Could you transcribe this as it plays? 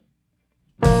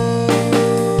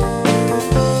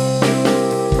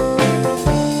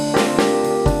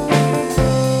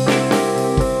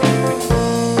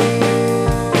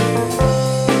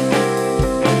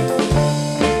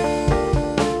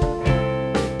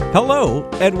Hello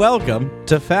and welcome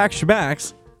to Fact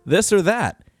Schmacks, This or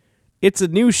That. It's a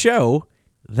new show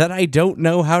that I don't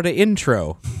know how to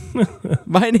intro.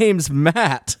 My name's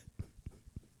Matt.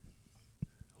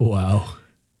 Wow.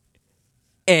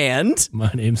 And? My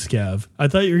name's Kev. I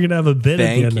thought you were going to have a bit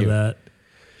at the end of that.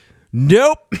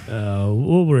 Nope.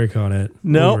 We'll work on it.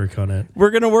 Nope. We'll work on it.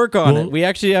 We're going to work on it. We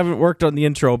actually haven't worked on the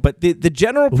intro, but the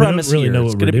general premise we don't really here know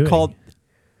is what going to we're be called...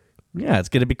 Yeah, it's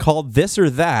going to be called This or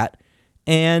That.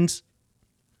 And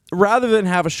rather than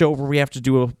have a show where we have to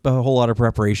do a whole lot of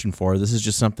preparation for, this is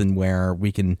just something where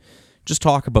we can just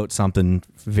talk about something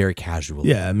very casually.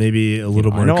 Yeah, maybe a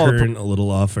little more current, a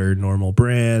little off our normal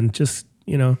brand. Just,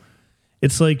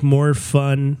 it's like more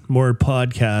fun, more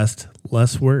podcast,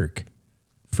 less work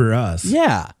for us.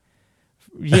 Yeah.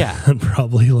 Yeah. And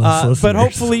probably less listeners. But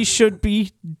hopefully should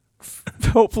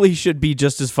be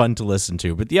just as fun to listen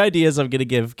to. But the idea is I'm going to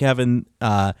give Kevin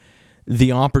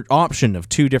the option of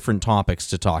two different topics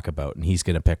to talk about, and he's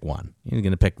going to pick one. He's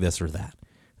going to pick this or that.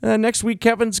 Next week,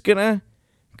 Kevin's going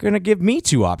to give me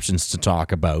two options to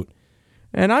talk about,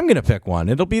 and I'm going to pick one.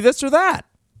 It'll be this or that.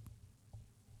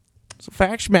 So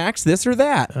Fact Schmacks, this or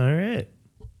that. All right.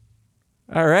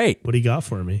 All right. What do you got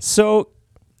for me? So,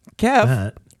 Kev,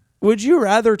 Matt. Would you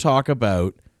rather talk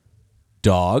about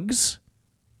dogs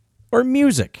or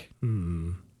music?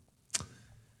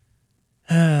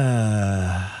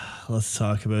 Let's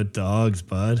talk about dogs,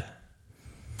 bud.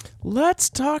 Let's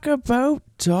talk about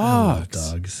dogs. I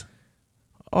love dogs.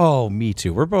 Oh, me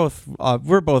too. We're both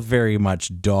very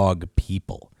much dog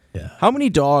people. Yeah. How many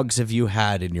dogs have you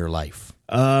had in your life?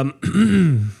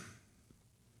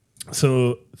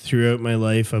 So throughout my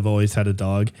life, I've always had a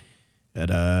dog,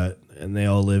 and they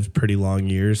all lived pretty long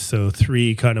years. So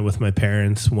 3 kind of with my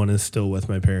parents. 1 is still with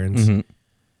my parents. Mm-hmm.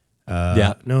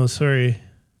 Yeah. No, sorry.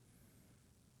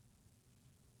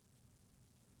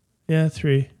 Yeah,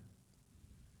 3.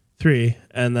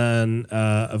 And then,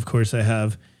 of course, I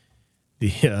have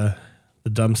the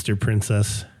dumpster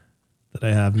princess that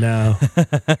I have now.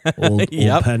 Old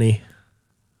Penny.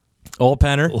 Old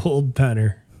Penner. Old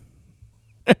Penner.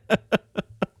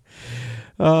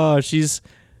 Oh, she's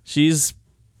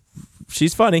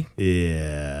funny.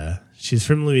 Yeah. She's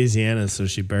from Louisiana, so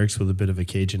she barks with a bit of a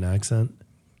Cajun accent.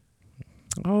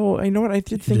 Oh, I know what I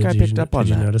did think I picked up on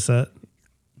that. Did you notice that?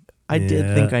 I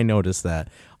did think I noticed that.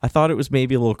 I thought it was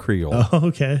maybe a little Creole. Oh,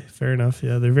 okay. Fair enough.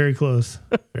 Yeah, they're very close.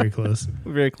 Very close.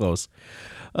 Very close.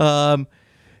 So,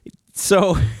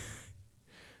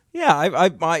 yeah,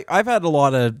 I've had a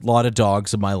lot of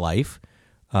dogs in my life.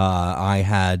 I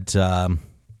had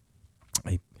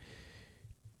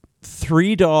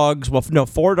 3 dogs. Well, no,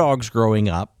 4 dogs growing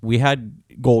up. We had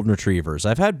golden retrievers.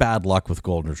 I've had bad luck with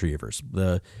golden retrievers.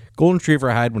 The golden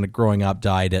retriever I had when growing up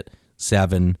died at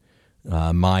 7.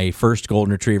 My first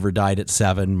golden retriever died at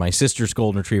 7. My sister's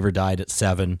golden retriever died at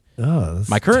 7. Oh, that's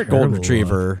my current golden terrible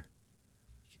retriever, luck.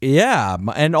 yeah,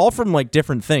 and all from like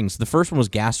different things. The first one was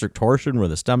gastric torsion, where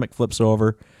the stomach flips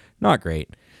over. Not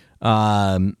great.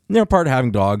 Part of having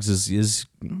dogs is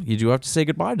you do have to say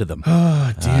goodbye to them.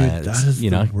 Oh, dude, that is the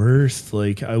know. worst.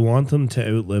 Like, I want them to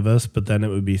outlive us, but then it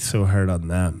would be so hard on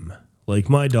them. Like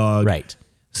my dog, Right.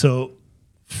 So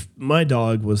my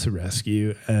dog was a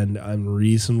rescue, and I'm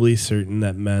reasonably certain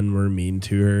that men were mean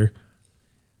to her.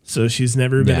 So she's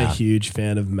never been a huge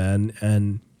fan of men,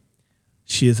 and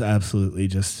she is absolutely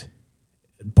just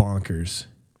bonkers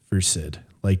for Sid.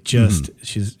 Like, just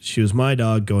she was my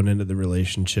dog going into the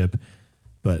relationship,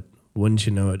 but wouldn't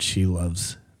you know it, she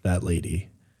loves that lady,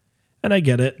 and I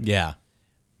get it. Yeah.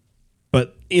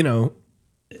 But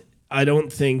I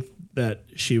don't think that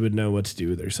she would know what to do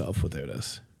with herself without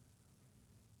us.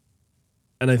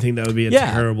 And I think that would be a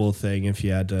terrible thing if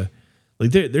you had to, like,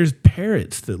 there's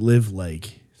parrots that live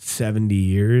like 70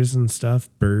 years and stuff,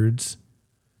 birds.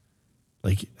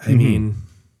 Like, I mean,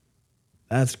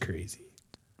 that's crazy.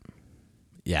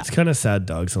 Yeah. It's kind of sad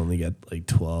dogs only get like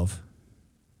 12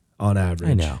 on average.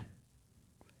 I know.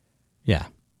 Yeah.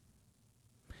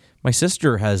 My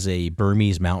sister has a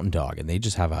Burmese mountain dog, and they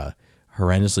just have a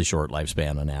horrendously short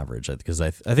lifespan on average, because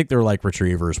I think they're like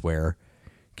retrievers where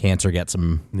cancer gets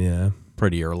them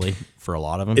pretty early for a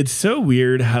lot of them. It's so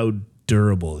weird how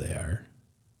durable they are.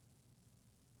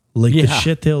 Like the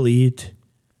shit they'll eat,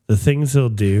 the things they'll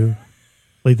do.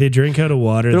 Like, they drink out of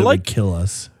water that would kill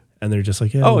us, and they're just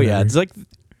like, yeah. Oh, whatever. yeah. It's like,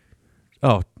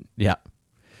 oh, yeah.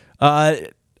 I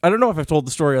don't know if I've told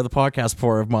the story on the podcast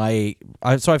before of so I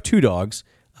have 2 dogs.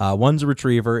 One's a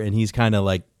retriever, and he's kind of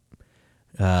like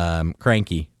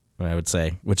cranky, I would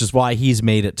say, which is why he's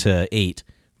made it to 8,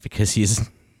 because he's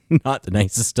not the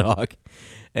nicest dog.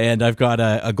 And I've got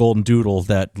a golden doodle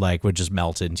that like would just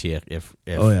melt into you if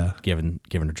given to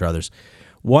druthers.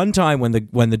 One time when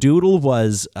the doodle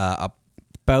was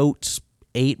about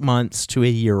 8 months to a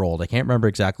year old, I can't remember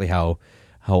exactly how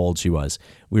old she was.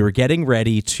 We were getting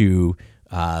ready to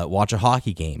watch a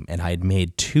hockey game, and I had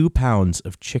made 2 pounds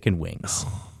of chicken wings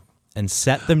and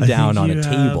set them down on a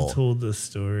table. Have told this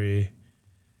story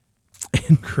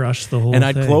and crushed the whole and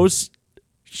thing.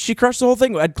 She crushed the whole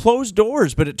thing. I'd closed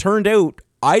doors, but it turned out,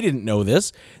 I didn't know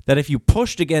this, that if you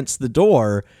pushed against the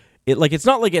door, it's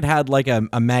not like it had like a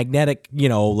magnetic,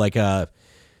 like a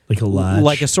latch,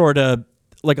 like a sort of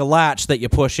like a latch that you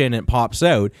push in and it pops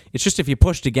out. It's just if you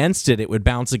pushed against it, it would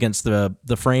bounce against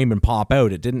the frame and pop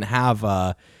out. It didn't have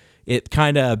it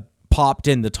kind of popped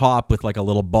in the top with like a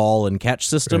little ball and catch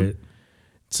system. Right.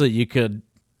 So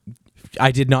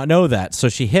I did not know that. So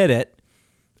she hit it.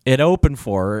 It opened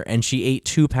for her, and she ate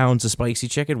 2 pounds of spicy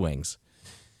chicken wings.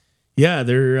 Yeah,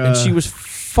 they're... and she was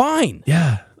fine.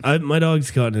 Yeah. My dog's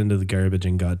gotten into the garbage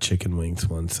and got chicken wings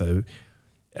once.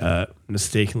 I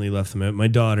mistakenly left them out. My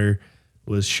daughter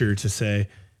was sure to say,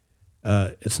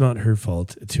 it's not her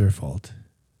fault, it's your fault.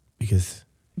 Because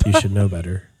you should know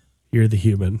better. You're the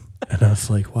human. And I was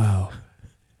like, wow.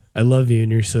 I love you,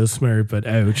 and you're so smart, but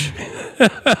ouch.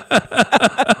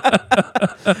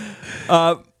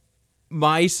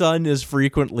 My son is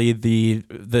frequently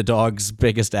the dog's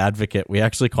biggest advocate. We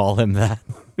actually call him that.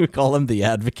 We call him the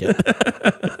advocate.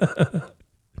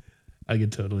 I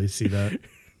could totally see that.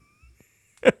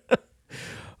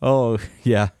 Oh,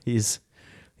 yeah. He's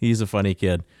a funny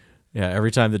kid. Yeah,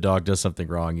 every time the dog does something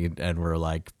wrong and we're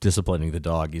like disciplining the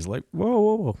dog, he's like,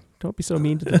 whoa, don't be so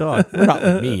mean to the dog. We're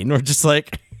not mean. We're just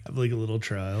like... Have like a little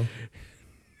trial.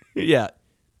 Yeah.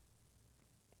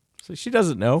 So she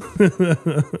doesn't know.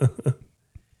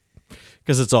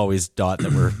 Because it's always Dot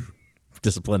that we're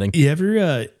disciplining. You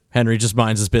ever... Henry just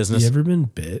minds his business. You ever been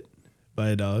bit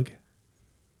by a dog?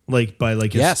 Like by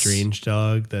like a strange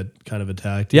dog that kind of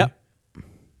attacked you? Yep.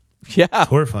 Yeah. It's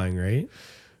horrifying, right?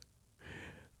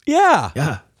 Yeah.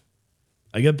 Yeah.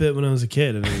 I got bit when I was a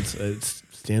kid, and it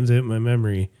stands out in my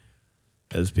memory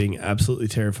as being absolutely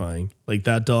terrifying. Like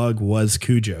that dog was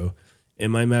Cujo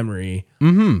in my memory.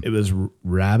 Mm-hmm. It was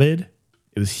rabid.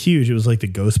 It was huge. It was like the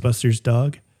Ghostbusters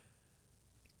dog.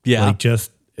 Yeah. Like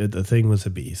the thing was a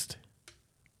beast.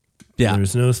 Yeah. There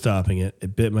was no stopping it.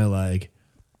 It bit my leg.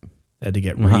 I had to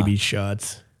get rabies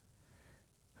shots.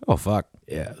 Oh, fuck.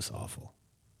 Yeah, it was awful.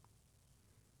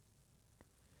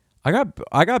 I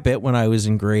got bit when I was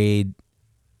in grade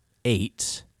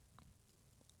 8.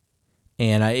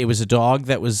 And it was a dog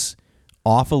that was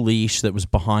off a leash that was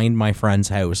behind my friend's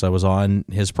house. I was on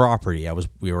his property.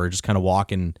 We were just kind of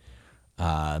walking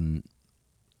to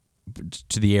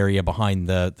the area behind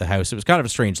the house. It was kind of a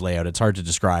strange layout. It's hard to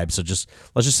describe. So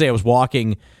let's just say I was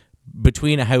walking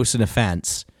between a house and a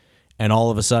fence, and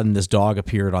all of a sudden this dog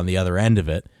appeared on the other end of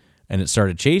it, and it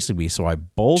started chasing me. So I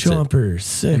bolted. Jumper,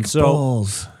 sick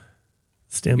balls.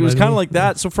 It was kind of like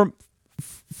that. So from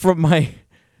my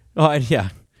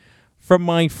from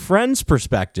my friend's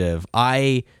perspective,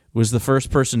 I was the first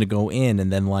person to go in,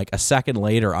 and then like a second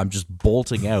later, I'm just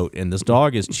bolting out, and this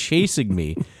dog is chasing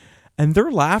me, and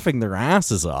they're laughing their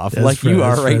asses off like you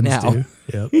are right now,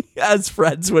 as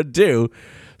friends would do.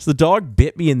 So the dog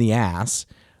bit me in the ass,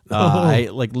 I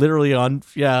like literally on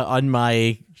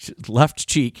my left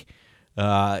cheek.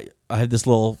 I had this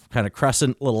little kind of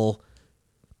crescent little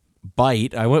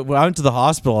bite. I went to the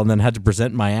hospital and then had to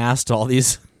present my ass to all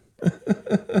these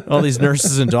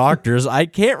nurses and doctors. I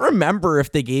can't remember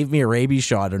if they gave me a rabies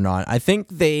shot or not. I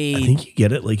think you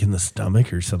get it like in the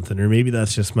stomach or something, or maybe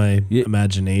that's just my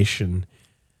imagination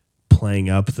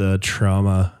playing up the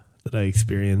trauma that I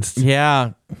experienced.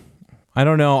 Yeah. I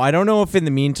don't know. I don't know if in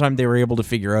the meantime they were able to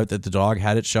figure out that the dog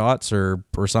had its shots or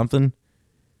something.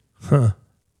 Huh.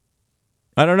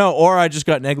 I don't know. Or I just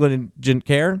got negligent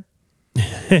care.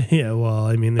 Yeah, well,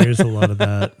 I mean, there's a lot of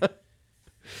that.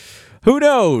 Who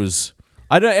knows?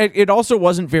 It also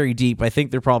wasn't very deep. I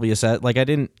think they're probably it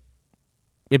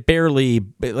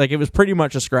was pretty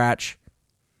much a scratch.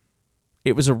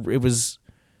 It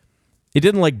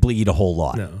didn't like bleed a whole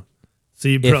lot. No. So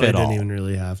you probably didn't even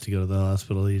really have to go to the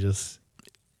hospital. You just...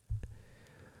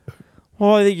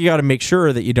 Well, I think you got to make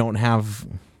sure that you don't have...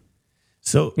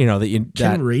 So,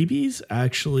 can rabies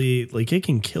actually, like, it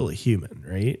can kill a human,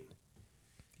 right?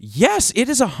 Yes, it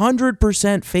is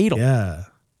 100% fatal. Yeah.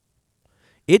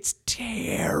 It's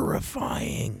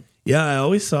terrifying. Yeah, I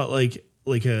always thought like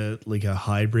a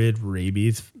hybrid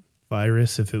rabies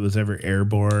virus, if it was ever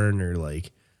airborne or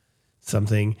like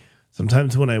something.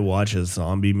 Sometimes when I watch a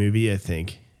zombie movie, I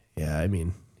think, yeah, I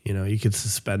mean, you could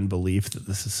suspend belief that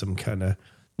this is some kind of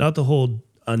Not the whole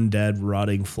undead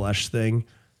rotting flesh thing,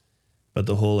 but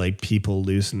the whole like people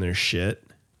losing their shit.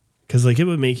 Because like it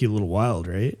would make you a little wild,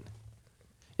 right?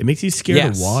 It makes you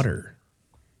scared of water.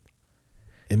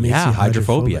 It makes you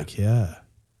hydrophobia. Yeah.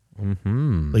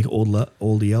 Mm-hmm. Like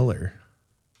Old Yeller.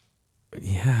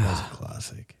 Yeah. That was a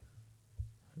classic.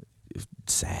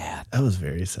 Sad. That was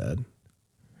very sad.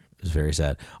 It was very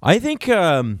sad. I think,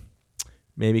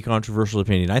 maybe controversial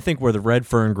opinion, I think Where the Red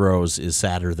Fern Grows is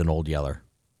sadder than Old Yeller.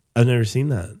 I've never seen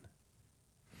that.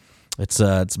 It's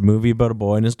a movie about a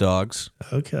boy and his dogs.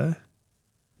 Okay.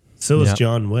 So is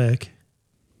John Wick.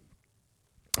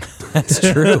 That's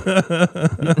true.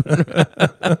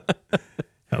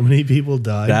 How many people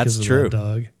died because of true. that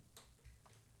dog?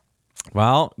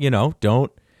 Well,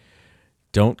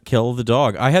 don't kill the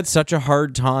dog. I had such a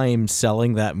hard time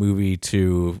selling that movie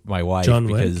to my wife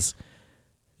because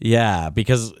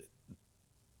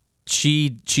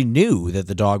she knew that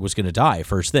the dog was going to die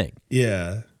first thing.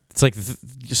 Yeah. It's like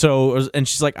and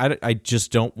she's like, I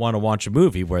just don't want to watch a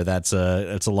movie where it's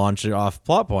a launch off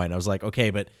plot point. I was like, okay,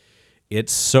 but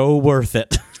it's so worth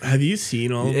it. Have you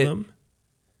seen all of them?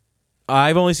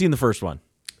 I've only seen the first one.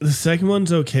 The second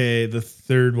one's okay. The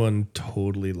third one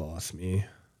totally lost me.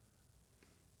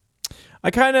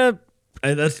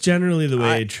 That's generally the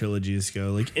way trilogies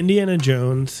go. Like Indiana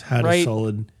Jones had a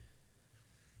solid.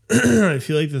 I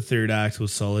feel like the third act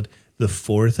was solid. The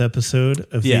fourth episode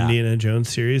of the Indiana Jones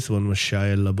series, the one with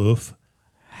Shia LaBeouf.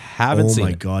 Haven't seen it.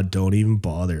 Oh my God, don't even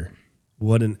bother.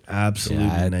 What an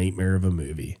absolute nightmare of a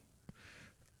movie.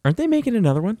 Aren't they making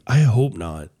another one? I hope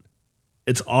not.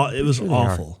 It was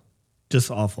awful. Just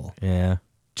awful. Yeah.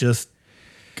 Just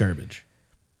garbage.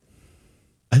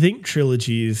 I think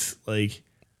trilogies, like,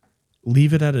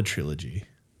 leave it at a trilogy.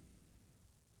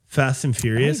 Fast and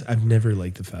Furious, I've never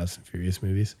liked the Fast and Furious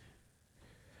movies.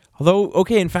 Although,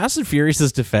 okay, in Fast and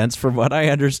Furious's defense, from what I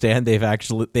understand, they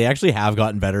actually have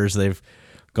gotten better as they've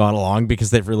gone along because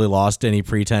they've really lost any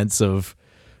pretense of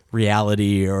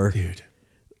reality or... Dude,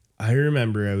 I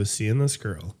remember I was seeing this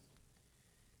girl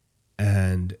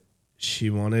and she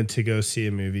wanted to go see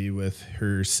a movie with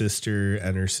her sister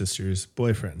and her sister's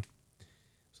boyfriend.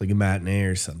 It's like a matinee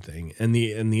or something. And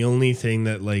the only thing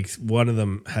that, like, one of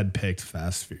them had picked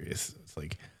Fast Furious. It's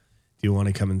like, do you want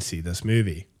to come and see this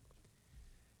movie?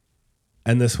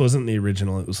 And this wasn't the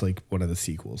original. It was like one of the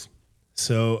sequels.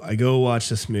 So I go watch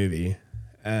this movie.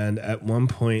 And at one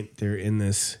point they're in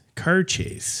this car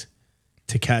chase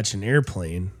to catch an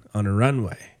airplane on a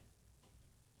runway.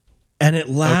 And it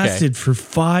lasted for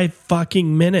 5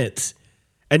 fucking minutes.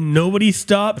 And nobody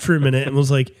stopped for a minute and was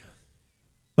like,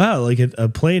 wow, like a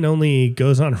plane only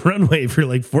goes on a runway for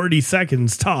like 40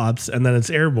 seconds tops and then it's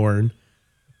airborne.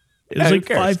 It was like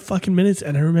 5 fucking minutes.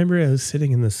 And I remember I was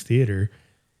sitting in this theater.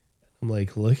 I'm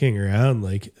like looking around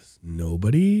like, is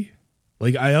nobody?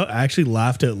 Like I actually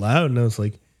laughed out loud and I was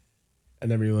like,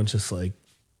 and everyone's just like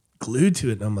glued to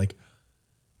it. And I'm like,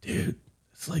 dude,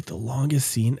 it's like the longest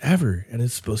scene ever. And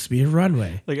it's supposed to be a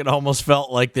runway. Like it almost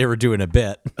felt like they were doing a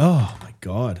bit. Oh my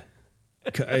God.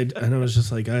 And I was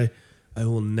just like, I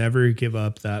will never give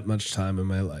up that much time in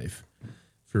my life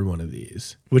for one of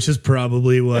these, which is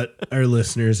probably what our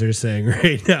listeners are saying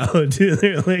right now. Too.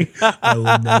 They're like, I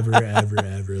will never, ever,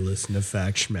 ever listen to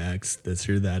Fact Schmacks, this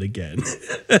or that again.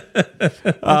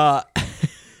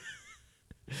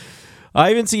 I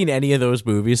haven't seen any of those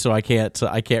movies, so I can't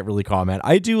really comment.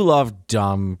 I do love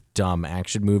dumb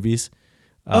action movies.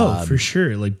 For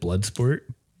sure. Like Bloodsport.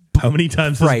 How many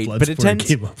times has Bloodsport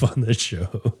came up on this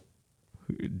show?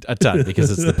 A ton,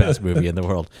 because it's the best movie in the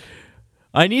world.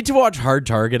 I need to watch Hard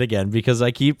Target again because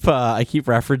I keep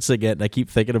referencing it and I keep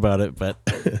thinking about it, but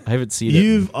I haven't seen it.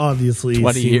 You've obviously seen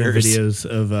the videos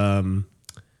of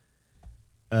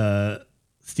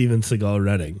Steven Seagal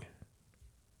running.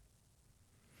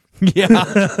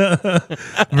 Yeah,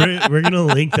 we're gonna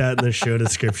link that in the show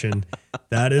description.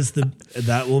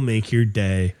 That will make your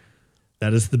day.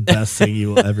 That is the best thing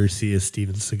you will ever see is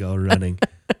Steven Seagal running.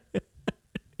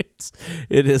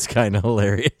 It is kind of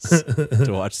hilarious to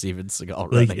watch Steven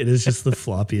Seagal running. Like it is just the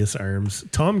floppiest arms.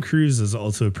 Tom Cruise is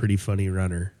also a pretty funny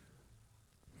runner.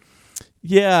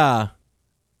 Yeah.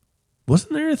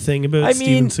 Wasn't there a thing about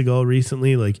Steven Seagal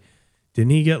recently? Like, didn't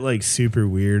he get like super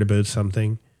weird about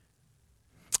something?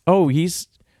 Oh, he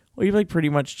like pretty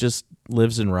much just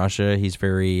lives in Russia. He's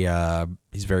very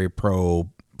pro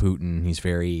Putin. He's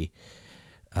very.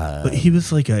 But he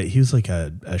was like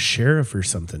a sheriff or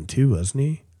something too, wasn't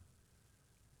he?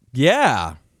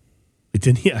 Yeah.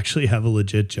 Didn't he actually have a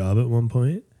legit job at one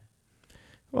point?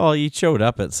 Well, he showed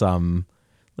up at some,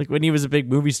 like when he was a big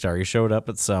movie star, he showed up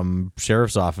at some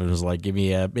sheriff's office and was like,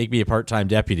 make me a part-time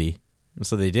deputy.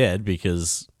 So they did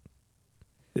because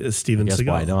Steven I guess Seagal.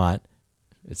 why not?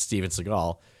 It's Steven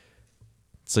Seagal.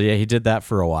 So yeah, he did that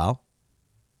for a while.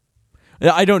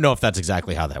 I don't know if that's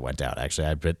exactly how that went down,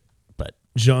 actually. But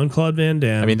Jean-Claude Van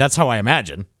Damme. I mean, that's how I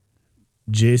imagine.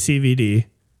 JCVD.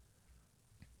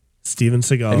 Steven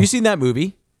Seagal. Have you seen that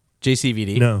movie,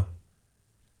 JCVD? No.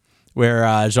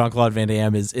 Where Jean-Claude Van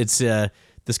Damme it's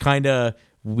this kind of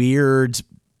weird,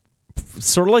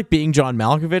 sort of like Being John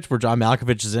Malkovich, where John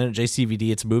Malkovich is in it.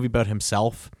 JCVD, it's a movie about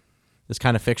himself. This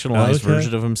kind of fictionalized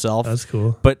version of himself. That's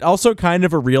cool. But also kind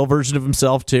of a real version of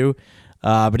himself, too.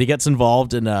 But he gets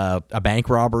involved in a bank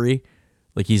robbery.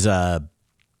 Like he's a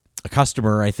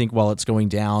customer, I think, while it's going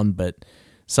down, but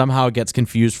somehow gets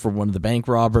confused for one of the bank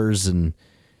robbers. And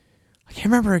I can't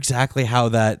remember exactly how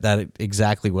that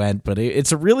exactly went, but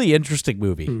it's a really interesting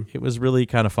movie. It was really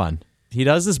kind of fun. He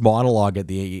does this monologue at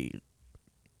the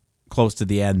close to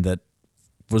the end that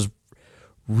was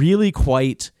really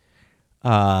quite,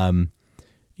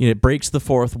 it breaks the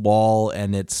fourth wall,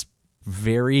 and it's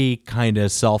very kind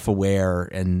of self-aware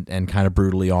and kind of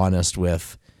brutally honest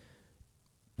with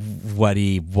what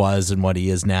he was and what he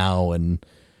is now, and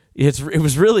it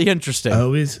was really interesting.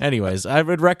 Anyways, I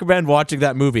would recommend watching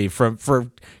that movie for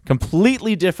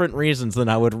completely different reasons than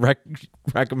I would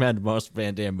recommend most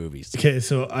Van Damme movies. Okay,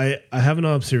 so I have an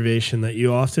observation that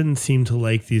you often seem to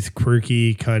like these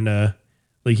quirky kind of,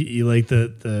 like you like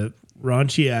the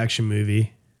raunchy action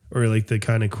movie, or like the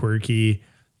kind of quirky,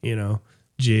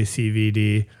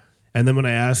 JCVD. And then when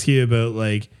I ask you about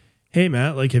like, hey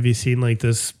Matt, like have you seen like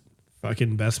this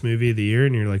fucking best movie of the year?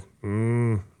 And you're like,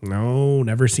 no,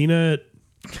 never seen it.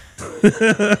 Don't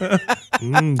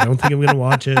think I'm going to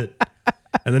watch it.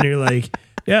 And then you're like,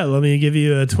 yeah, let me give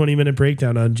you a 20-minute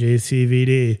breakdown on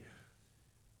JCVD. And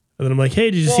then I'm like,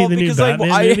 hey, did you see the new Batman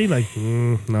movie? Like,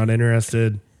 not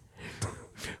interested.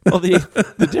 Well,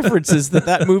 the difference is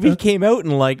that movie came out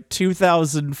in like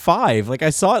 2005. Like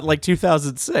I saw it in like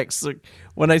 2006, like,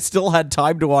 when I still had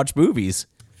time to watch movies.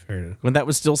 Fair enough. When that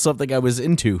was still something I was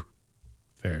into.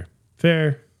 Fair.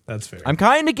 That's fair. I'm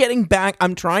kind of getting back.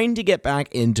 I'm trying to get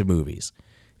back into movies.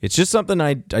 It's just something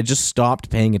I just stopped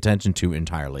paying attention to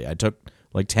entirely. I took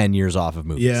like 10 years off of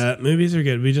movies. Yeah, movies are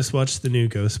good. We just watched the new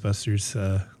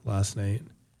Ghostbusters last night.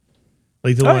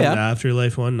 Like the the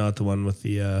Afterlife one, not the one with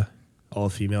the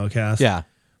all-female cast. Yeah.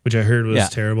 Which I heard was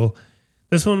terrible.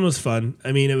 This one was fun.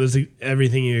 I mean, it was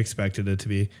everything you expected it to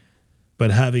be.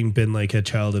 But having been like a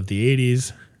child of the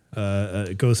 80s,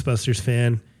 a Ghostbusters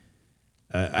fan,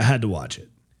 I had to watch it.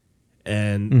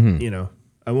 And,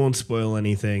 I won't spoil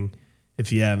anything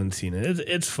if you haven't seen it.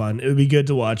 It's fun. It would be good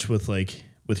to watch with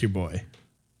your boy.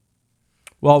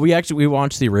 Well, we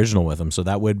watched the original with him, so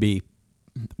that would be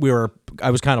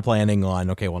I was kind of planning on,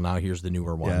 okay, well now here's the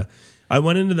newer one. Yeah. I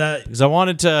went into that because I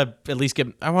wanted to at least give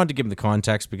him the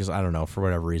context, because I don't know, for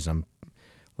whatever reason, I'm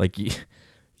like you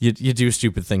do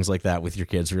stupid things like that with your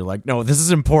kids where you're like, no, this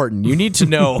is important. You need to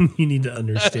know. You need to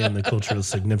understand the cultural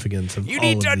significance of all of these things.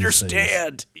 You need to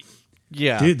understand.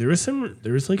 Yeah. Dude, there was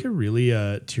like a really,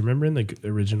 do you remember in the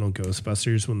original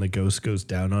Ghostbusters when the ghost goes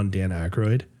down on Dan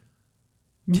Aykroyd?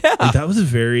 Yeah. Like, that was a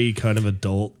very kind of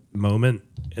adult moment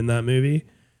in that movie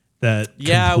that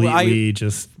completely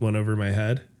just went over my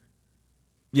head.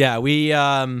 Yeah,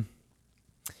 I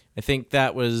think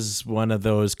that was one of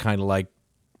those kind of like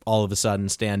all of a sudden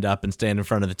stand up and stand in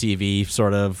front of the TV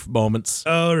sort of moments.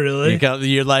 Oh, really?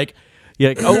 You're like,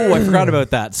 oh, I forgot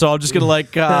about that. So I'm just going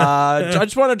to I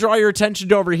just want to draw your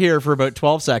attention over here for about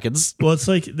 12 seconds. Well, it's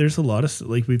like there's a lot of,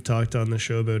 like we've talked on the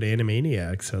show about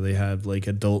Animaniacs, how they have like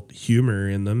adult humor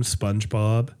in them.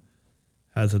 SpongeBob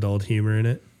has adult humor in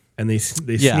it. And they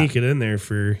sneak it in there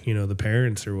for, the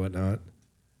parents or whatnot.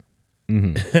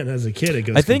 Mm-hmm. And as a kid, it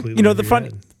goes I think, completely the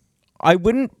fun,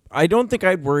 I don't think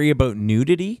I'd worry about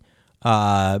nudity.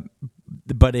 But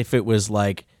if it was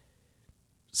like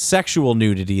sexual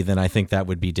nudity, then I think that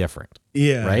would be different.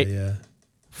 Yeah. Right? Yeah.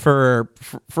 For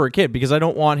a kid, because I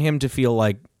don't want him to feel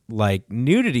like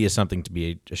nudity is something to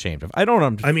be ashamed of. I don't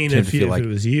want him to feel like it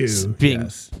was you,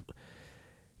 yes.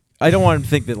 I don't want him to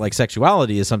think that like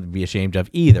sexuality is something to be ashamed of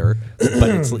either. But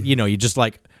it's, you just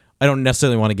like, I don't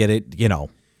necessarily want to get it,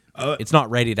 it's not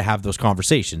ready to have those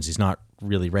conversations. He's not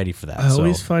really ready for that. I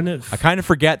always find it. I kind of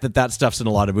forget that stuff's in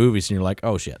a lot of movies, and you're like,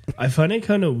 oh shit. I find it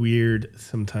kind of weird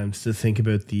sometimes to think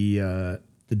about the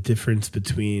difference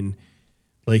between,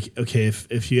 like, okay,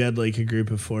 if you had like a group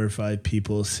of 4 or 5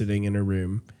 people sitting in a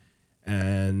room,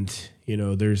 and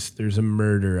there's a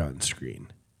murder on screen,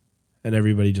 and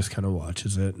everybody just kind of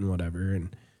watches it and whatever,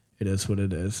 and it is what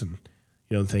it is, and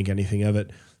you don't think anything of it.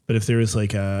 But if there was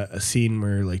like a scene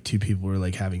where like 2 people were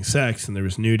like having sex and there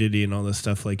was nudity and all this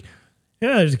stuff, like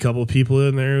Yeah, there's a couple of people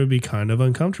in there who would be kind of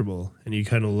uncomfortable. And you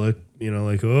kind of look,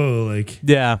 like, oh, like,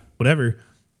 Yeah. whatever.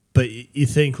 But you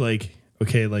think, like,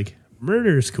 okay, like,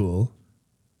 murder is cool.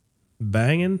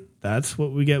 Banging, that's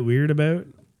what we get weird about.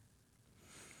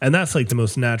 And that's, like, the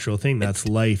most natural thing. That's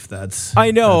life. That's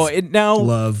I know. that's Now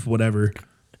love, whatever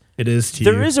it is to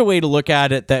you. there is a way to look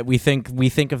at it that we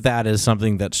think of that as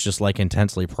something that's just like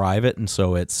intensely private, and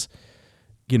so it's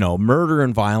murder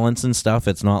and violence and stuff.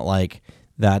 It's not like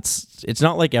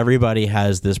everybody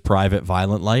has this private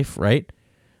violent life, right?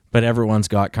 But everyone's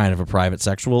got kind of a private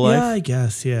sexual life. Yeah, I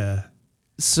guess, yeah.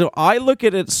 So I look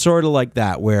at it sort of like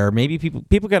that, where maybe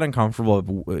people get uncomfortable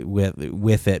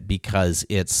with it because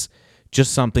it's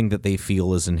just something that they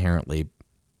feel is inherently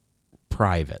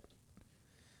private.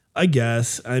 I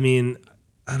guess. I mean,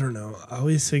 I don't know. I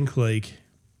always think, like,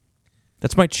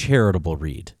 That's my charitable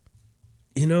read.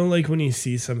 Like when you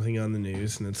see something on the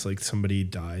news and it's like somebody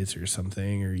dies or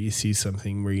something, or you see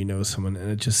something where someone,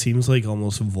 and it just seems like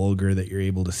almost vulgar that you're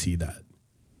able to see that.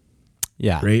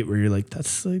 Yeah. Right? Where you're like,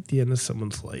 that's like the end of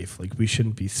someone's life. Like, we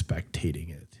shouldn't be spectating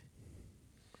it.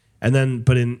 And then,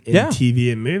 but in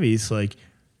TV and movies, like,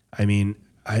 I mean,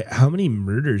 how many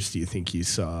murders do you think you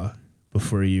saw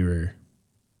before you were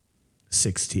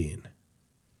 16?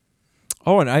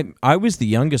 Oh, and I was the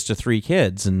youngest of 3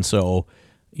 kids, and so,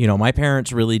 my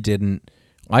parents really didn't.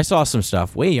 I saw some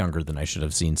stuff way younger than I should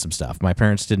have seen some stuff. My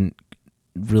parents didn't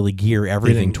really gear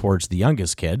everything towards the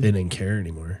youngest kid. They didn't care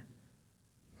anymore.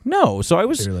 No, so I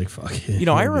was. They're like, fuck it.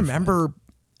 I remember.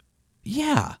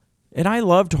 Yeah, and I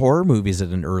loved horror movies at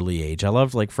an early age. I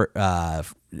loved like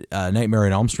Nightmare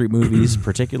on Elm Street movies,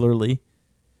 particularly.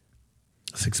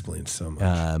 This explains so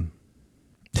much.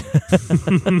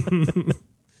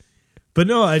 But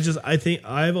no, I think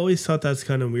I've always thought that's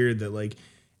kind of weird that, like,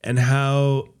 and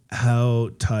how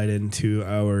tied into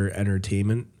our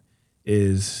entertainment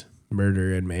is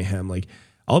murder and mayhem. Like,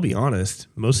 I'll be honest,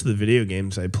 most of the video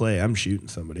games I play, I'm shooting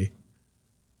somebody.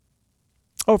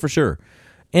 Oh, for sure.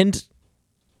 And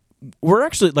we're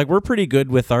actually, like, we're pretty good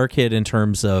with our kid in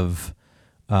terms of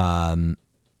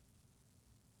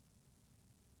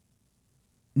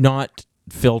not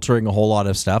filtering a whole lot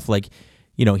of stuff. Like,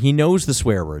 he knows the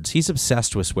swear words. He's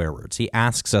obsessed with swear words. He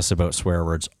asks us about swear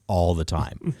words all the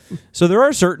time. So there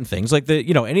are certain things like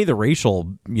any of the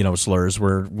racial, slurs,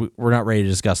 we're not ready to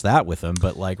discuss that with him,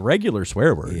 but like regular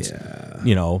swear words,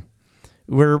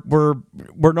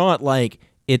 we're not like,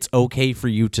 it's okay for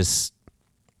you to,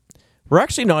 we're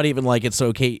actually not even like,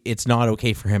 it's not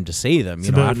okay for him to say them. It's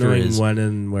about knowing when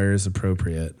and where is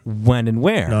appropriate. When and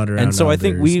where. Not around and so others, I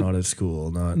think not at school,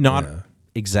 not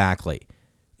exactly.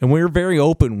 And we're very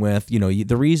open with,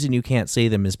 the reason you can't say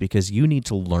them is because you need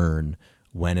to learn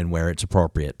when and where it's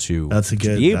appropriate to. That's a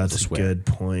good good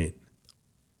point.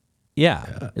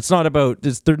 Yeah. It's not about,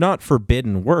 they're not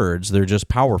forbidden words. They're just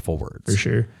powerful words. For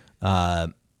sure.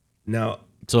 Now,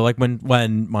 so like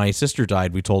when my sister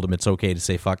died, we told him it's okay to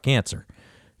say fuck cancer.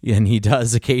 And he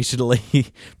does occasionally,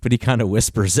 but he kind of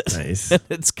whispers it. Nice.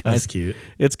 That's cute.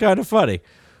 It's kind of funny,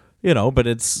 but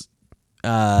it's,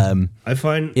 I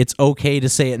find it's okay to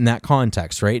say it in that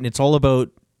context, right? And it's all about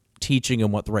teaching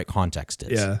him what the right context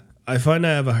is. Yeah. I find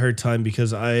I have a hard time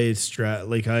because I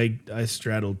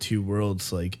straddled 2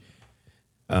 worlds. Like,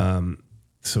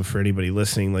 so for anybody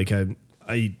listening, like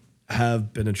I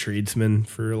have been a tradesman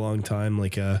for a long time,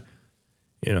 like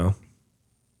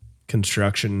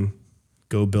construction,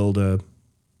 go build a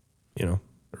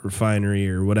refinery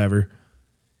or whatever,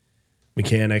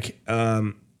 mechanic.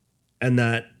 And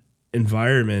that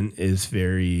environment is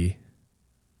very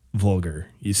vulgar.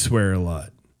 You swear a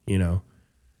lot,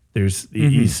 There's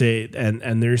you say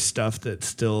and there's stuff that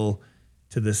still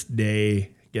to this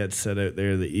day gets said out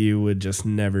there that you would just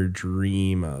never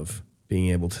dream of being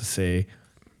able to say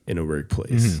in a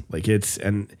workplace. Like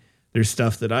and there's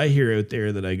stuff that I hear out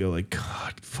there that I go like,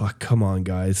 God, fuck, come on,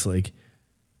 guys, like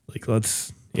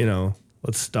let's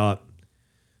stop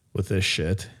with this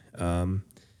shit.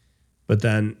 But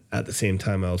then at the same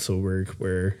time, I also work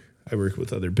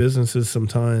with other businesses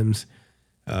sometimes,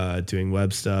 doing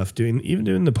web stuff, doing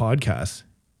the podcast,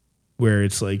 where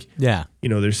it's like,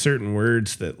 there's certain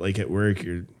words that like at work,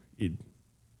 you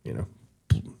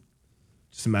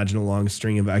just imagine a long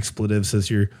string of expletives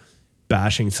as you're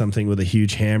bashing something with a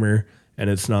huge hammer and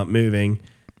it's not moving,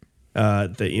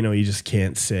 that, you just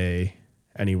can't say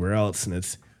anywhere else. And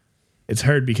it's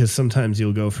hard because sometimes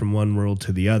you'll go from one world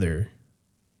to the other.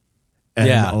 And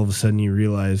all of a sudden you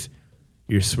realize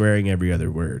you're swearing every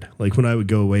other word. Like when I would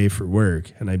go away for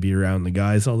work and I'd be around the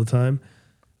guys all the time,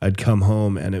 I'd come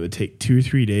home and it would take 2 or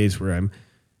 3 days where I'm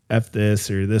F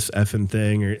this or this effing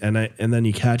thing, and then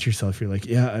you catch yourself. You're like,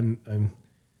 yeah, I'm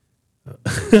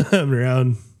I'm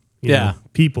around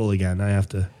people again. I have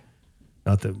to,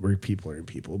 not that we're people aren't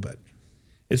people, but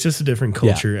it's just a different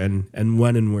culture, and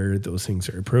when and where those things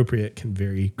are appropriate can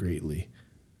vary greatly.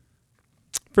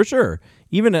 For sure.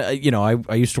 Even,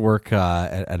 I used to work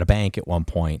at a bank at one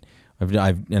point.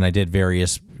 And I did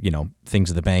various,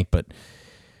 things at the bank, but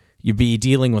you'd be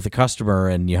dealing with a customer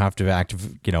and you have to act,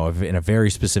 in a very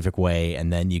specific way.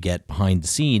 And then you get behind the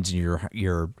scenes and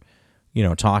you're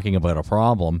talking about a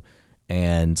problem.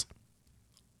 And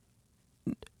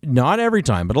not every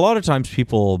time, but a lot of times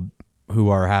people who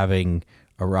are having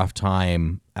a rough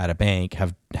time at a bank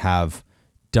have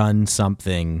done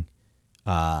something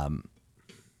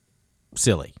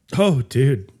silly. Oh,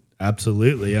 dude,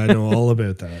 absolutely. I know all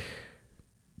about that.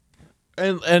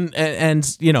 And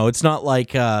it's not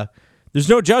like there's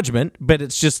no judgment, but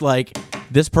it's just like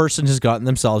this person has gotten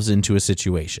themselves into a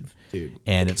situation, dude,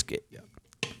 and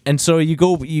and so you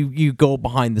go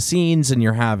behind the scenes and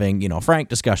you're having frank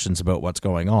discussions about what's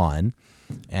going on,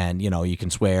 and you can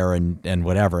swear and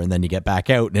whatever, and then you get back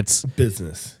out and it's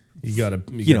business. You gotta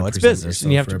it's business,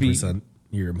 and you have to be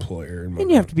your employer,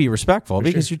 and you have to be respectful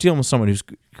because you're dealing with someone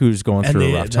who's going through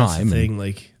a rough time. The thing,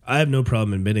 like, I have no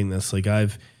problem admitting this. Like,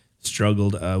 I've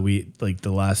struggled. The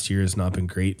last year has not been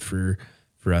great for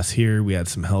us here. We had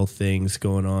some health things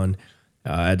going on.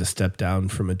 I had to step down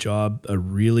from a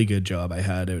really good job I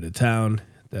had out of town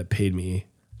that paid me,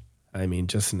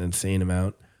 just an insane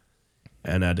amount.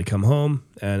 And I had to come home,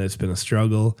 and it's been a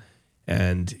struggle.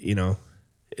 And,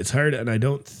 it's hard. And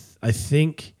I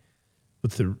think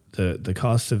with the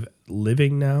cost of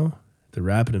living now, the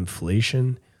rapid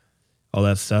inflation, all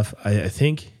that stuff, I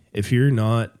think if you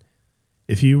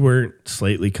weren't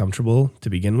slightly comfortable to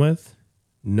begin with,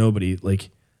 nobody,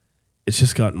 it's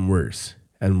just gotten worse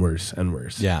and worse and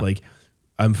worse. Yeah. Like,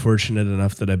 I'm fortunate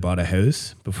enough that I bought a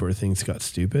house before things got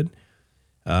stupid.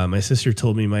 My sister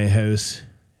told me my house,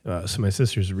 so my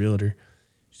sister's a realtor.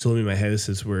 She told me my house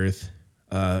is worth,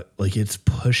 it's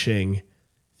pushing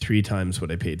 3 times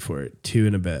what I paid for it, 2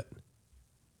 and a bit.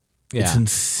 Yeah. It's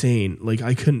insane. Like,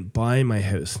 I couldn't buy my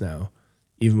house now,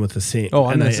 even with the same. Oh,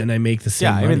 and I make the same.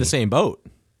 Yeah, I'm in the same boat.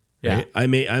 Yeah, right? I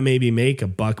maybe make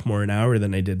 $1 more an hour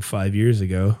than I did 5 years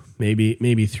ago. Maybe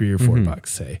 $3 or $4,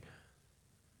 say.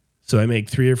 So I make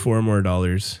 $3 or $4 more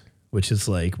dollars, which is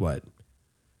like what?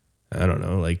 I don't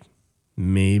know, like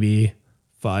maybe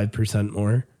 5%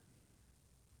 more.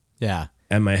 Yeah,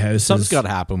 and my house something's got to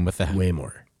happen with that. Way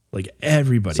more. Like,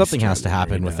 everybody. Something has to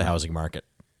happen with the housing market.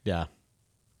 Yeah.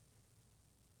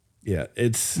 Yeah,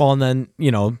 it's well, and then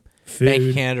food, Bank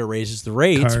of Canada raises the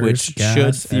rates, cars, which gas,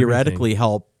 should theoretically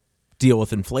help deal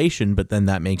with inflation, but then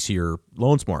that makes your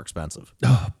loans more expensive.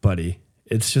 Oh, buddy,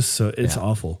 it's just it's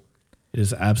awful. It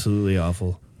is absolutely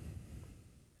awful.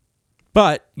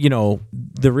 But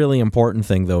the really important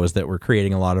thing though is that we're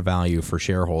creating a lot of value for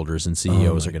shareholders, and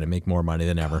CEOs are going to make more money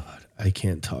than ever. I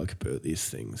can't talk about these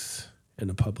things in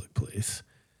a public place.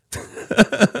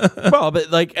 Well,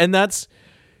 but and that's.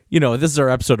 This is our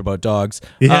episode about dogs.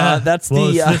 Yeah, that's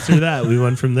this or that. We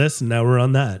went from this, and now we're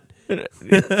on that. There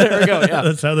we go. Yeah,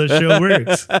 that's how the show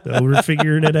works. So we're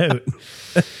figuring it out.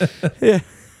 Yeah.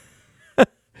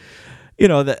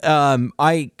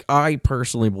 I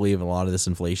personally believe a lot of this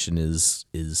inflation is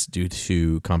due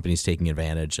to companies taking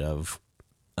advantage of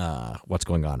what's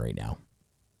going on right now.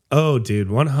 Oh, dude,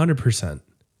 100%,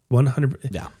 100%.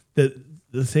 Yeah.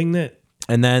 The thing that.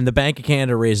 And then the Bank of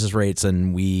Canada raises rates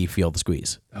and we feel the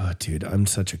squeeze. Oh, dude, I'm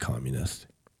such a communist.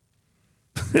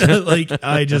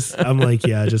 Just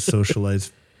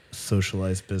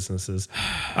socialize businesses.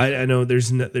 I know there's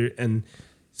and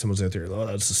someone's out there, oh,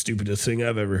 that's the stupidest thing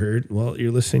I've ever heard. Well,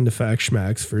 you're listening to Fact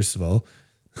Schmacks, first of all.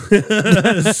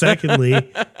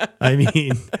 Secondly,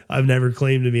 I've never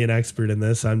claimed to be an expert in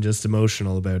this. I'm just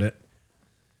emotional about it,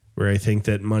 where I think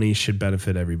that money should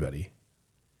benefit everybody.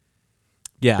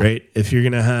 Yeah. Right. If you're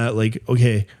gonna have look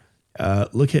at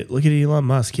Elon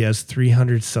Musk. He has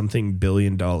 $300-something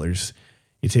billion.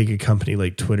 You take a company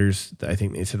like Twitter's, I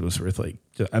think they said it was worth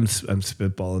I'm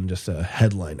spitballing just a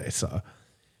headline I saw,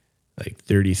 like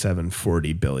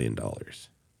 $37-40 billion.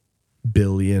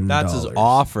 Billion. That's his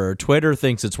offer. Twitter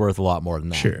thinks it's worth a lot more than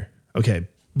that. Sure. Okay.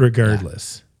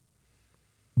 Regardless,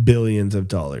 billions of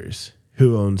dollars.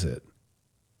 Who owns it?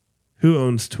 Who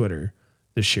owns Twitter?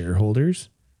 The shareholders?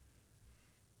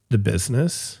 The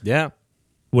business? Yeah.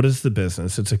 What is the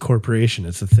business? It's a corporation.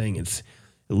 It's a thing. It's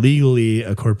legally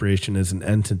a corporation is an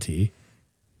entity.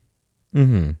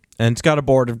 And it's got a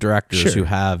board of directors Sure. who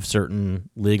have certain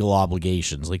legal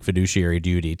obligations, like fiduciary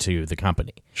duty to the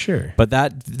company. Sure. But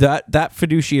that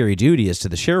fiduciary duty is to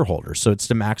the shareholders, so it's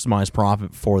to maximize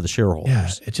profit for the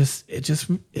shareholders. Yeah,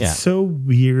 it's so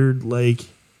weird. Like,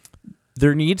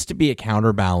 there needs to be a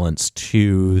counterbalance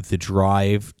to the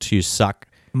drive to suck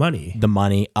money, the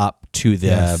money up to the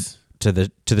Yes. to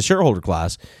the shareholder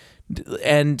class.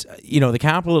 And the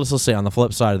capitalists will say on the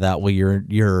flip side of that, well,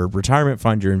 your retirement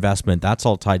fund, your investment, that's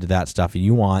all tied to that stuff, and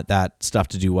you want that stuff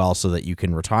to do well so that you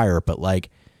can retire. But like,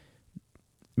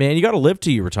 man, you got to live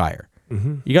till you retire.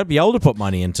 You got to be able to put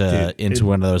money into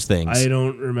one of those things. I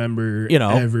don't remember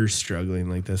ever struggling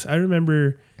like this. I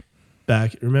remember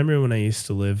when I used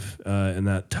to live in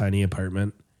that tiny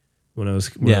apartment when I was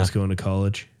going to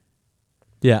college.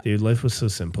 Yeah, dude, life was so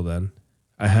simple then.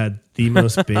 I had the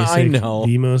most basic,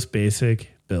 the most basic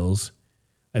bills.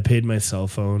 I paid my cell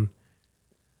phone.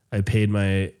 I paid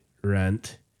my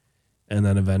rent. And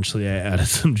then eventually I added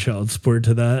some child support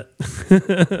to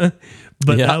that.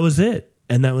 But that was it.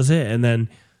 And that was it. And then,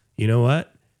 you know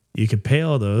what? You could pay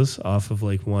all those off of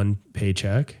like one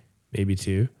paycheck, maybe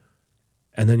two.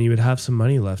 And then you would have some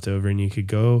money left over and you could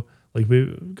go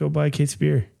buy a case of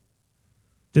beer.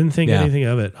 Didn't think anything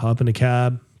of it. Hop in a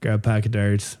cab, grab a pack of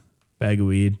darts, bag of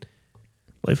weed.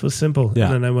 Life was simple. Yeah.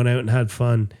 And then I went out and had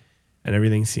fun and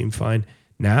everything seemed fine.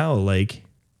 Now, like,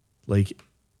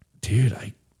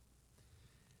 dude,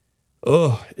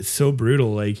 it's so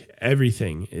brutal. Like,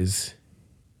 everything is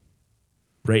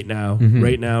right now,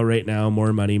 right now,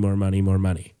 more money.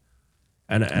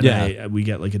 And we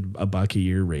get like a $1 a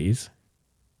year raise.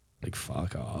 Like,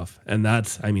 fuck off. And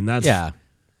that's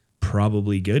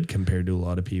probably good compared to a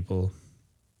lot of people.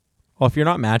 Well, if you're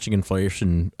not matching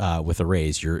inflation with a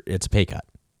raise, it's a pay cut.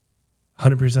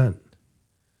 100%.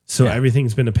 So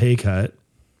everything's been a pay cut.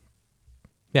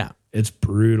 Yeah. It's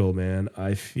brutal, man.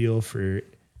 I feel for,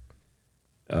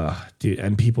 dude,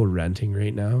 and people renting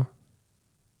right now.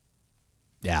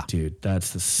 Yeah. Dude,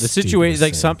 that's the situation.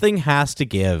 Like, something has to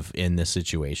give in this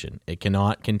situation. It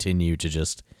cannot continue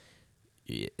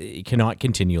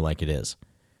like it is.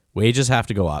 Wages have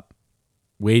to go up.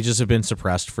 Wages have been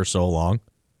suppressed for so long.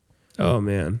 Oh,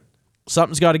 man.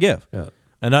 Something's got to give. Yeah.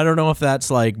 And I don't know if that's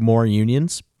like more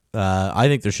unions. I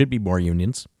think there should be more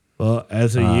unions. Well,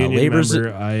 as a union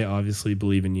member, I obviously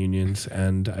believe in unions,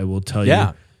 and I will tell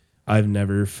you, I've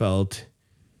never felt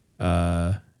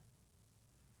like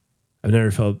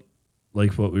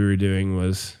what we were doing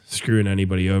was screwing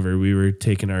anybody over. We were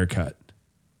taking our cut.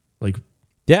 Like,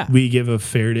 we give a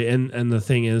fair day. And the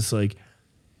thing is, like,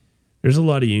 there's a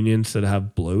lot of unions that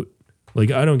have bloat.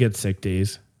 Like, I don't get sick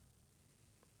days.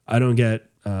 I don't get,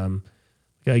 I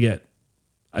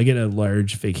get a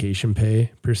large vacation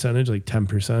pay percentage, like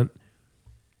 10%,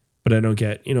 but I don't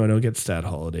get stat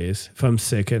holidays. If I'm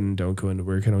sick and don't go into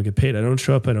work, I don't get paid. I don't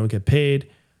show up, I don't get paid.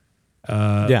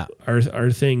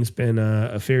 Our thing's been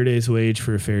a fair day's wage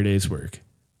for a fair day's work.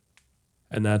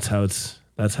 And that's how it's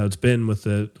been with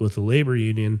the labor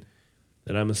union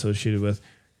that I'm associated with.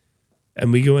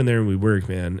 And we go in there and we work,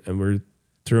 man, and we're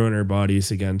throwing our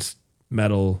bodies against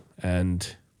metal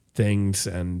and things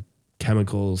and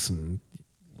chemicals, and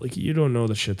like, you don't know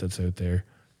the shit that's out there.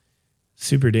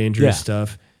 Super dangerous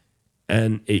stuff.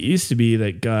 And it used to be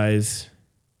that guys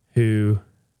who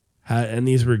had, and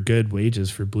these were good wages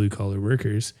for blue collar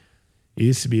workers, it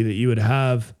used to be that you would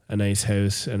have a nice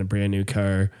house and a brand new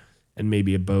car and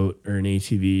maybe a boat or an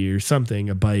ATV or something,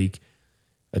 a bike,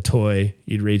 a toy.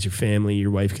 You'd raise your family,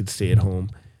 your wife could stay at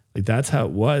home. Like, that's how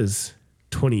it was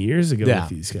 20 years ago with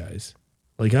these guys.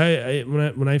 Like,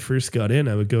 when I first got in,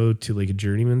 I would go to like a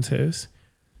journeyman's house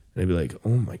and I'd be like,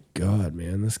 oh my God,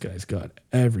 man, this guy's got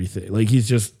everything. Like, he's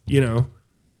just,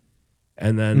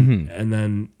 and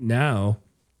then now,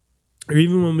 or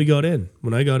even when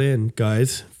I got in,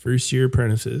 guys, first year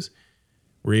apprentices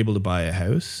were able to buy a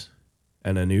house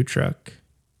and a new truck,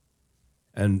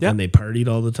 and they partied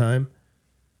all the time.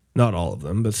 Not all of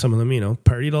them, but some of them,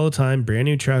 partied all the time, brand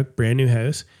new truck, brand new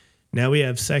house. Now we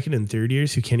have second and third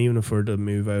years who can't even afford to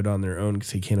move out on their own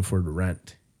because they can't afford to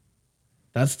rent.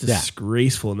 That's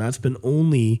disgraceful. And that's been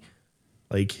only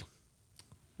like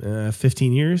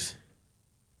 15 years.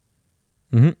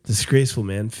 Disgraceful,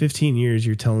 man. 15 years,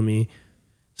 you're telling me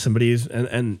somebody's,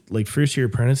 and like first year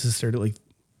apprentices started like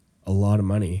a lot of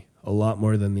money, a lot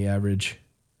more than the average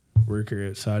worker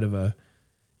outside of a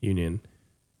union.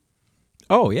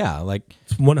 Oh, yeah. Like,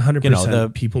 it's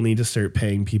 100%. People need to start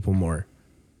paying people more.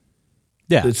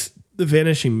 Yeah. It's the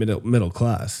vanishing middle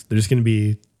class. There's going to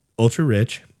be ultra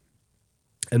rich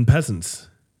and peasants.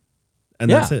 And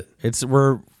that's it.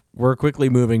 We're quickly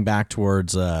moving back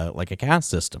towards like a caste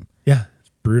system. Yeah. It's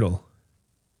brutal.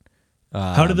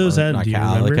 How do those end? Not Do you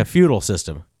Cal, remember? like a feudal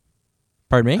system.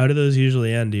 Pardon me? How do those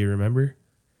usually end? Do you remember?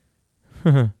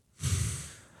 Don't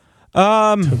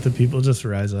the people just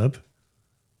rise up?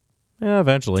 Yeah,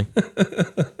 eventually.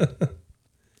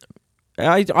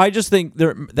 I just think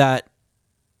there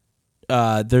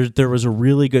was a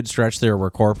really good stretch there where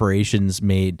corporations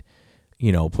made,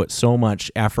 put so much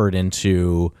effort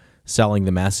into selling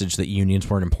the message that unions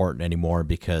weren't important anymore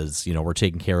because, we're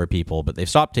taking care of people, but they've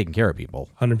stopped taking care of people.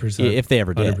 100%. If they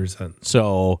ever did. 100%.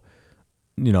 So,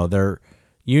 their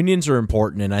unions are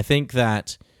important, and I think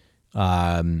that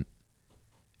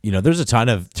there's a ton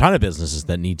of businesses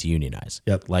that need to unionize.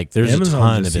 Yep. Like there's Amazon a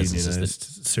ton of just businesses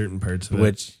unionized certain parts of it.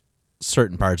 which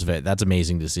certain parts of it. That's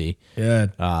amazing to see. Yeah.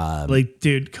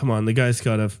 Dude, come on. The guy's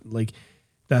got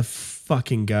that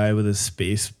fucking guy with his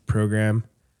space program.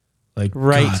 Like,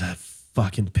 Right. God, that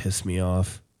fucking pissed me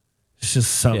off. It's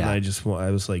just something Yeah.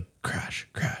 I was like, crash,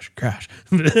 crash, crash.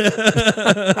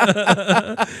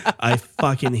 I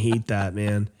fucking hate that,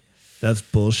 man. That's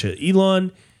bullshit.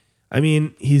 Elon, I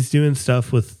mean, he's doing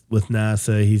stuff with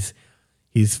NASA. He's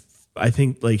I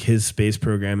think like his space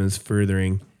program is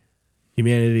furthering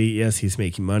humanity. Yes, he's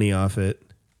making money off it.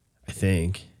 I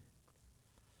think.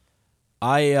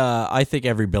 I think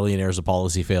every billionaire is a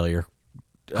policy failure.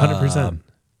 100%.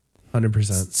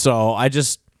 100%. So I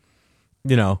just,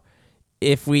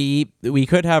 if we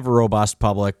could have a robust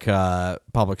public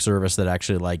service that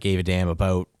actually like gave a damn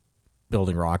about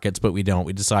building rockets, but we don't.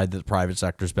 We decide that the private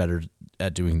sector is better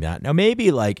at doing that. Now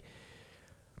maybe like,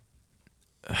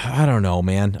 I don't know,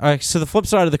 man. All right, so the flip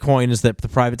side of the coin is that the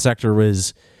private sector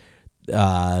was,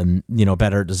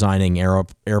 better at designing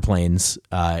airplanes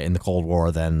in the Cold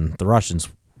War than the Russians,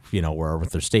 were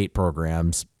with their state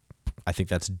programs. I think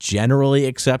that's generally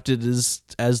accepted as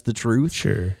the truth.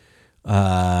 Sure.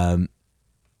 But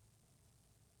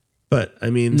I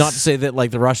mean, not to say that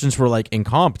like the Russians were like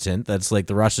incompetent. That's like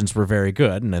the Russians were very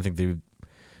good, and I think the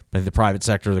private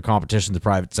sector, the competition, the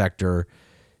private sector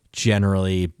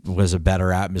generally was a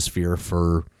better atmosphere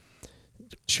for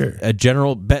sure, a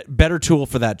general better tool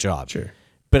for that job. Sure.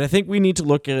 But I think we need to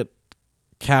look at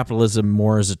capitalism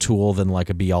more as a tool than like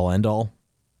a be all end all.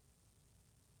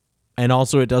 And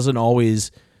also, it doesn't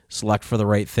always select for the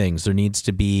right things. There needs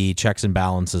to be checks and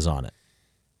balances on it.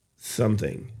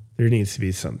 There needs to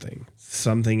be something.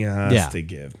 Something has to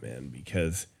give, man,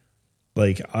 because,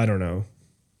 like, I don't know.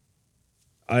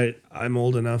 I'm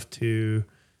old enough to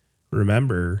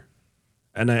remember,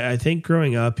 and I think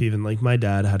growing up, even, like, my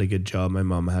dad had a good job, my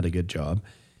mom had a good job,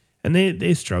 and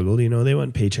they struggled, they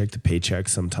went paycheck to paycheck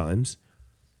sometimes.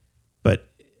 But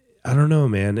I don't know,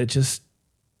 man, it's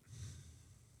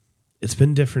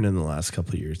been different in the last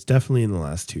couple of years, definitely in the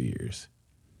last 2 years.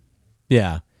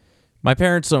 Yeah. My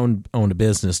parents owned a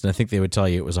business, and I think they would tell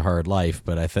you it was a hard life,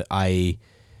 but they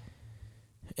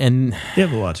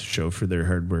have a lot to show for their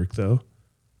hard work, though.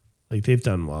 Like, they've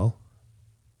done well.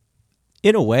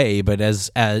 In a way, but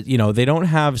as they don't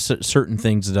have certain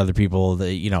things that other people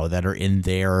that, that are in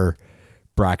their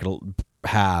bracket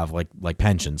have, like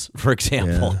pensions, for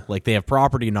example. Yeah. Like, they have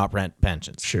property, not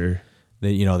pensions. Sure.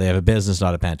 They have a business,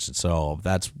 not a pension. So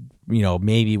that's,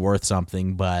 maybe worth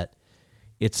something, but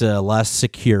it's a less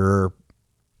secure,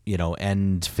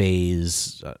 end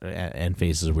phase. End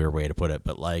phase is a weird way to put it,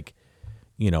 but like,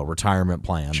 retirement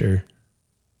plan. Sure.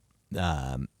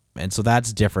 And so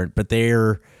that's different, but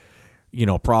they're,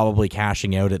 probably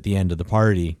cashing out at the end of the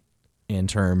party in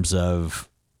terms of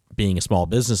being a small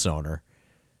business owner.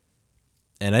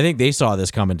 And I think they saw this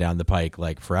coming down the pike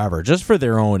like forever, just for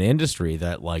their own industry,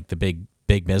 that like the big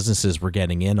businesses were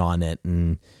getting in on it,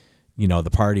 and the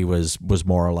party was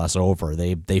more or less over.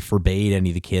 They forbade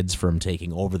any of the kids from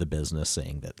taking over the business,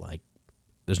 saying that like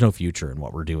there's no future in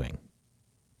what we're doing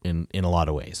in a lot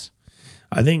of ways.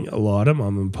 I think a lot of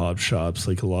mom and pop shops,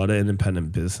 like a lot of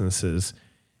independent businesses,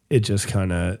 it just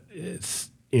kind of, it's,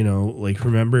 like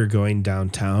remember going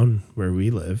downtown where we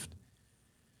lived.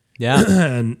 Yeah.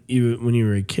 And when you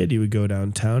were a kid, you would go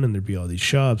downtown and there'd be all these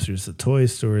shops. There's the toy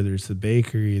store, there's the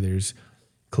bakery, there's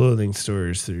clothing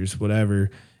stores, there's whatever.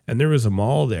 And there was a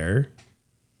mall there,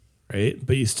 right?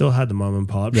 But you still had the mom and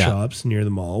pop shops near the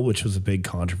mall, which was a big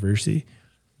controversy.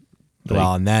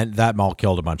 Well, and that mall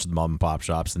killed a bunch of the mom and pop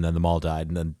shops, and then the mall died,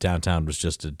 and then downtown was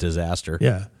just a disaster.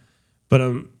 Yeah.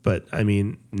 But I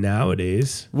mean,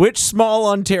 nowadays, which small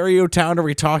Ontario town are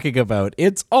we talking about?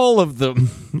 It's all of them.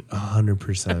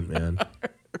 100%, man.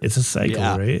 It's a cycle,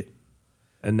 right?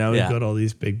 And now we've got all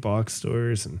these big box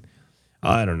stores, and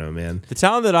I don't know, man. The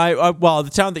town that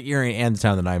the town that you're in and the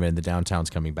town that I'm in, the downtown's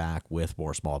coming back with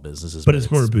more small businesses, but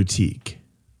it's more boutique.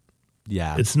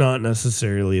 Yeah, it's not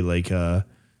necessarily like a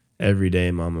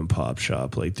everyday mom and pop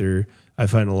shop. Like they're I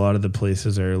find a lot of the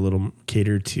places are a little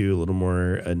catered to a little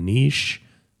more a niche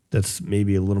that's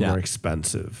maybe a little more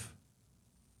expensive.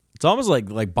 It's almost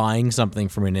like buying something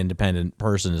from an independent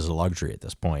person is a luxury at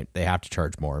this point. They have to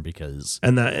charge more because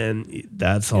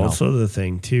that's also the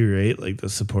thing too, right? Like the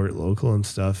support local and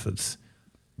stuff. It's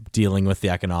dealing with the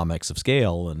economics of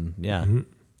scale and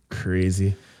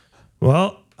crazy.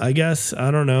 Well, I guess I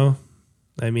don't know.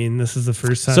 I mean, this is the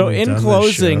first time. So in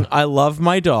closing, I love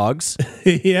my dogs.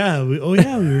 We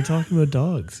were talking about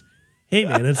dogs. Hey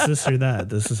man, it's this or that.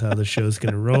 This is how the show's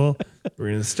gonna roll.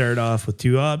 We're gonna start off with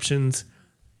 2 options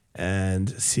and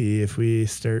see if we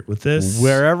start with this.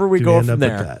 Wherever we go from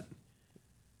there.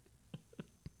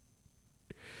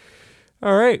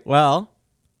 All right. Well,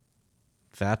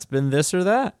 that's been this or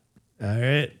that. All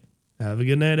right. Have a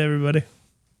good night, everybody.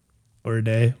 Or a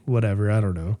day, whatever. I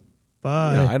don't know.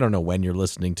 Bye. Yeah, I don't know when you're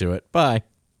listening to it. Bye.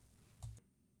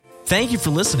 Thank you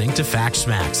for listening to Fact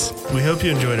Schmacks. We hope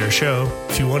you enjoyed our show.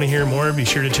 If you want to hear more, be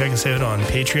sure to check us out on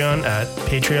Patreon at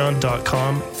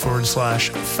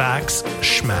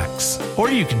patreon.com/factschmacks.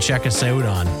 Or you can check us out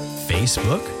on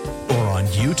Facebook or on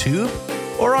YouTube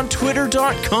or on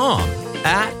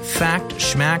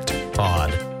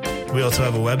twitter.com@FactSchmackedPod. We also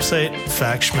have a website,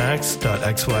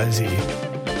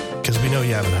 factschmacks.xyz, because we know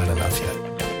you haven't had enough yet.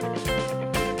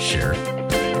 Sure.